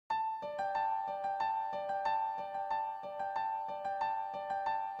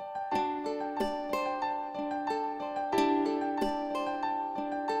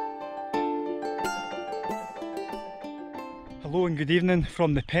Hello and good evening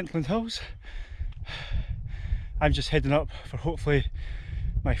from the Pentland hills. I'm just heading up for hopefully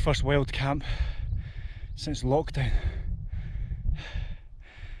my first wild camp since lockdown.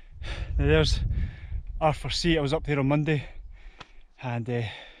 Now there's R4C. I was up there on Monday, and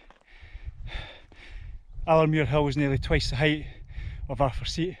Allarmuir Hill is nearly twice the height of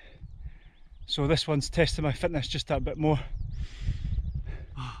R4C, so this one's testing my fitness just that bit more.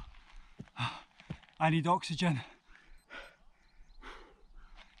 I need oxygen.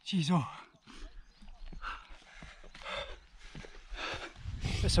 Jeez, oh.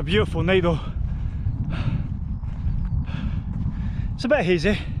 It's a beautiful night though. It's a bit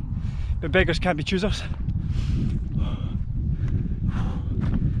hazy, but beggars can't be choosers.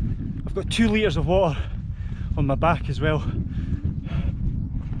 I've got 2 litres of water on my back as well.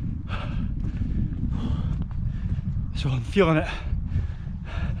 So I'm feeling it.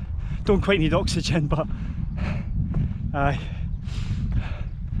 Don't quite need oxygen, but aye.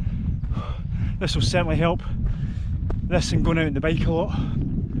 This will certainly help. This and going out on the bike a lot.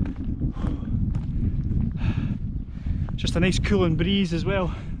 Just a nice cooling breeze as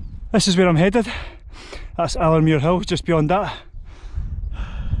well. This is where I'm headed. That's Allarmuir Hill, just beyond that.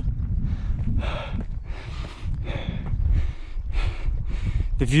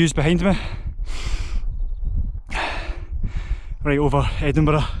 The views behind me. Right over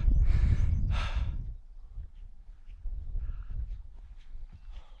Edinburgh.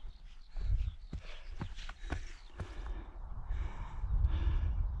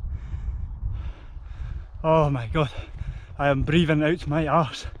 Oh my god, I am breathing out my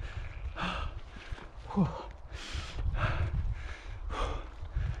arse.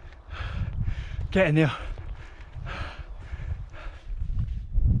 Get in there.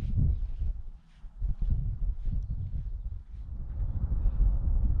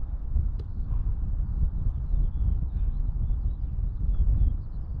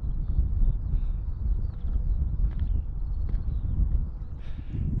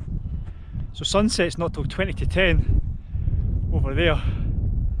 So sunset's not till 20 to 10 over there.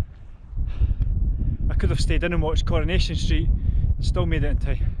 I could have stayed in and watched Coronation Street and still made it in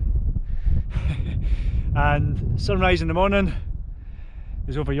time. And sunrise in the morning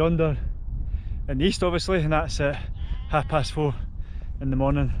is over yonder in the east obviously, and that's at 4:30 in the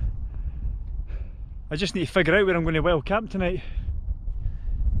morning. I just need to figure out where I'm going to wild camp tonight.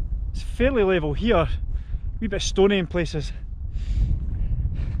 It's fairly level here, a wee bit stony in places.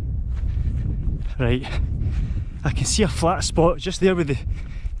 Right, I can see a flat spot just there where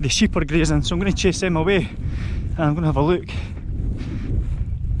the sheep are grazing, so I'm going to chase them away and I'm going to have a look.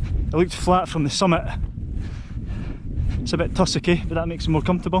 It looked flat from the summit. It's a bit tussocky, but that makes it more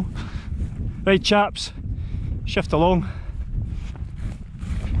comfortable. Right chaps, shift along.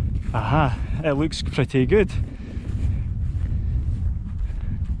 Aha, it looks pretty good.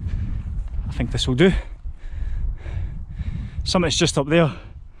 I think this will do. Summit's just up there.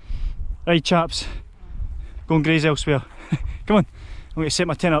 Right chaps, go and graze elsewhere. Come on, I'm going to set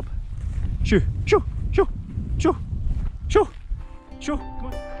my tent up. Shoo, shoo, shoo, shoo, shoo, shoo, come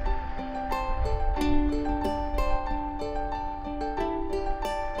on.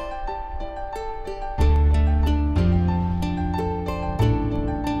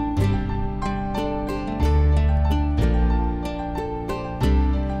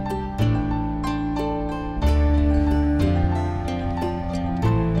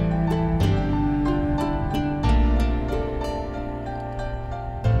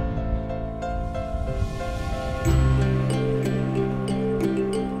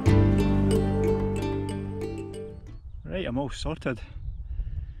 Right, I'm all sorted.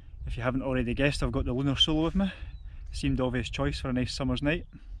 If you haven't already guessed, I've got the Lunar Solo with me. Seemed the obvious choice for a nice summer's night.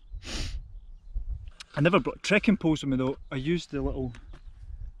 I never brought trekking poles with me though. I used the little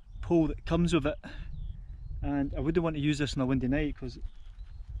pole that comes with it, and I wouldn't want to use this on a windy night because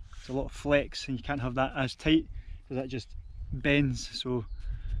it's a lot of flex and you can't have that as tight because that just bends, so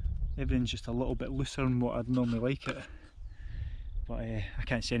everything's just a little bit looser than what I'd normally like it. But I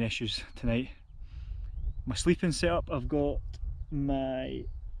can't see any issues tonight. My sleeping setup, I've got my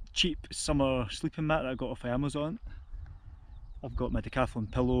cheap summer sleeping mat that I got off of Amazon. I've got my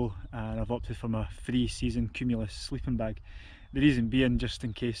Decathlon pillow, and I've opted for my free season Cumulus sleeping bag. The reason being just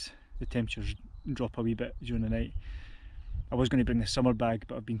in case the temperatures drop a wee bit during the night. I was going to bring the summer bag,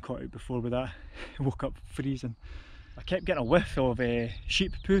 but I've been caught out before with that. I woke up freezing. I kept getting a whiff of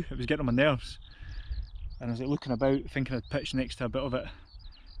sheep poo. It was getting on my nerves, and I was like looking about thinking I'd pitch next to a bit of it,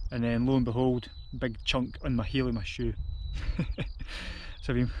 and then lo and behold, big chunk on my heel of my shoe.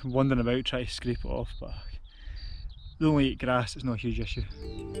 So I've been wandering about trying to scrape it off, but they only eat grass, it's not a huge issue.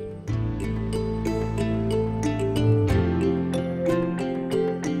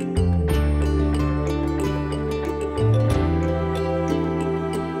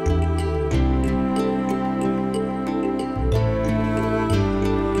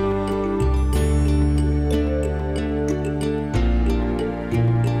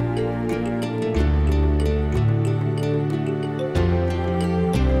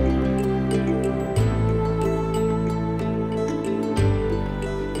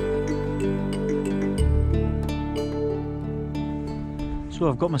 So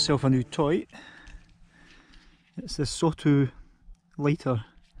I've got myself a new toy. It's this Soto lighter,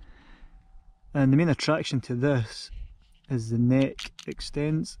 and the main attraction to this is the neck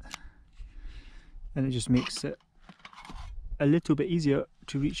extends and it just makes it a little bit easier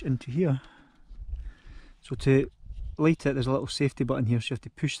to reach into here. So to light it, there's a little safety button here, so you have to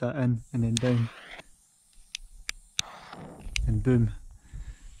push that in and then down, and boom,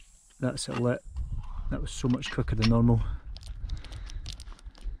 that's it lit. That was so much quicker than normal.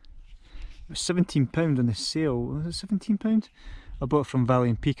 It was £17 on the sale. Was it £17? I bought it from Valley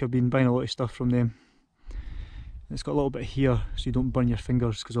and Peak. I've been buying a lot of stuff from them. It's got a little bit here so you don't burn your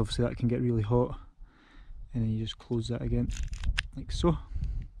fingers, because obviously that can get really hot. And then you just close that again, like so.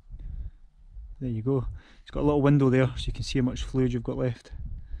 There you go. It's got a little window there so you can see how much fluid you've got left.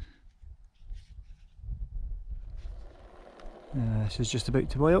 This is just about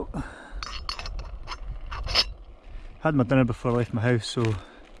to boil. Had my dinner before I left my house, so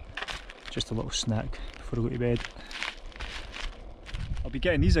just a little snack before I go to bed. I'll be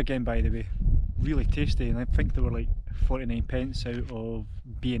getting these again, by the way. Really tasty, and I think they were like 49p out of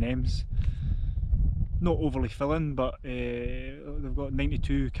B&M's. Not overly filling, but they've got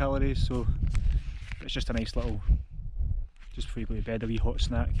 92 calories, so it's just a nice little, just before you go to bed, a wee hot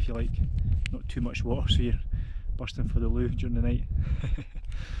snack if you like. Not too much water so you're bursting for the loo during the night.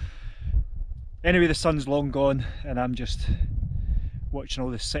 Anyway, the sun's long gone and I'm just watching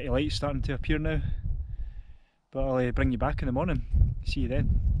all the city lights starting to appear now. But I'll bring you back in the morning. See you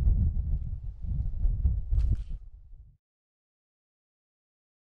then.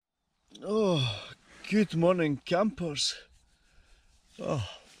 Oh, good morning, campers. Oh.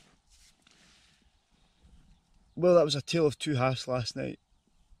 Well, that was a tale of two halves last night.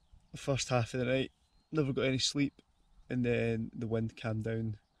 The first half of the night, never got any sleep, and then the wind calmed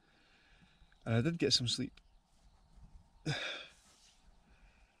down and I did get some sleep. The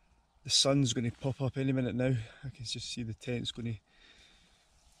sun's going to pop up any minute now. I can just see the tent's going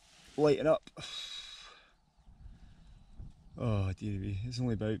to lighten up. Oh dear me, it's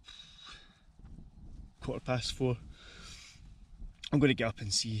only about 4:15. I'm going to get up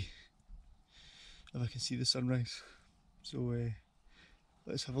and see if I can see the sunrise. So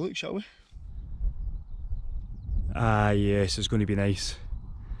let's have a look, shall we? Ah yes, it's going to be nice.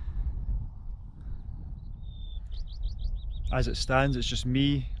 As it stands, it's just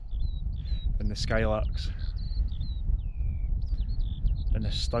me and the skylarks and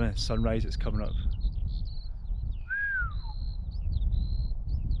the stunning sunrise that's coming up.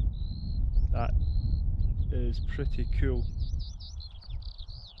 That is pretty cool.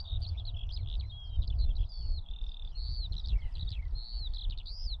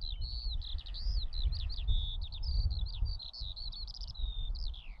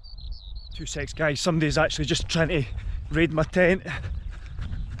 Two secs guys, somebody's actually just trying to raid my tent.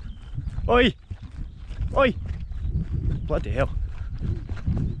 Oi! Oi! Bloody hell.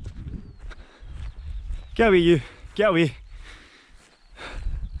 Get away you, get away.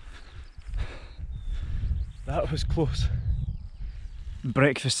 That was close.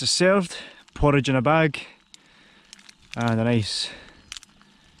 Breakfast is served, porridge in a bag, and a nice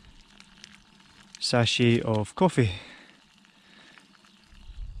sachet of coffee.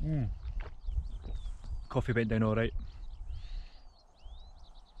 Coffee went down alright.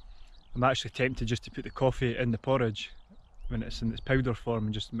 I'm actually tempted just to put the coffee in the porridge when it's in its powder form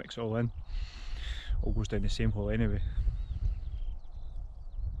and just mix it all in. All goes down the same hole anyway.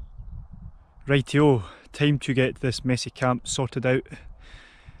 Rightio, time to get this messy camp sorted out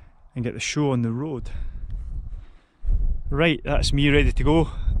and get the show on the road. Right, that's me ready to go.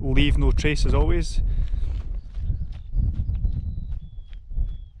 Leave no trace as always.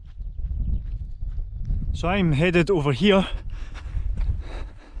 So I'm headed over here.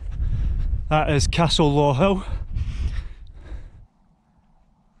 That is Castle Law Hill.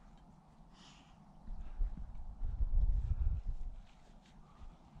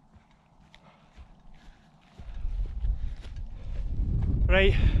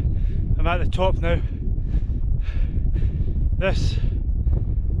 Right, I'm at the top now. This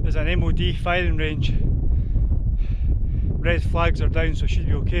is an MOD firing range. Red flags are down, so it should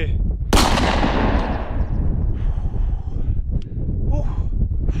be okay.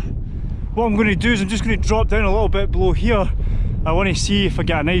 What I'm going to do is I'm just going to drop down a little bit below here. I want to see if I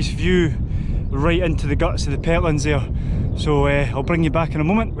get a nice view right into the guts of the Pentlands there. So I'll bring you back in a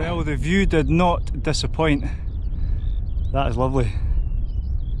moment. Well, the view did not disappoint. That is lovely.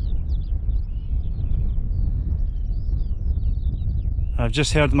 I've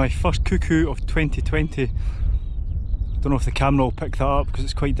just heard my first cuckoo of 2020. I don't know if the camera will pick that up because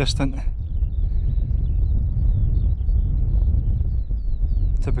it's quite distant.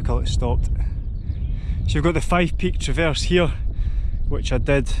 Typical it stopped. So you've got the 5 peak traverse here, which I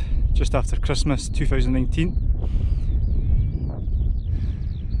did just after Christmas 2019.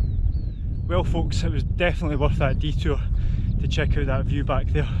 Well folks, it was definitely worth that detour to check out that view back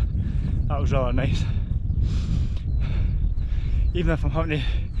there. That was rather nice. Even if I'm having to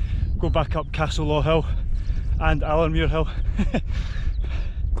go back up Castle Law Hill and Allenmuir Hill.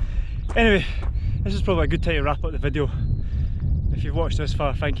 Anyway, this is probably a good time to wrap up the video. If you've watched this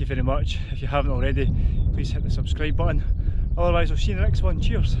far, thank you very much. If you haven't already, please hit the subscribe button. Otherwise, I'll see you in the next one.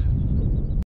 Cheers!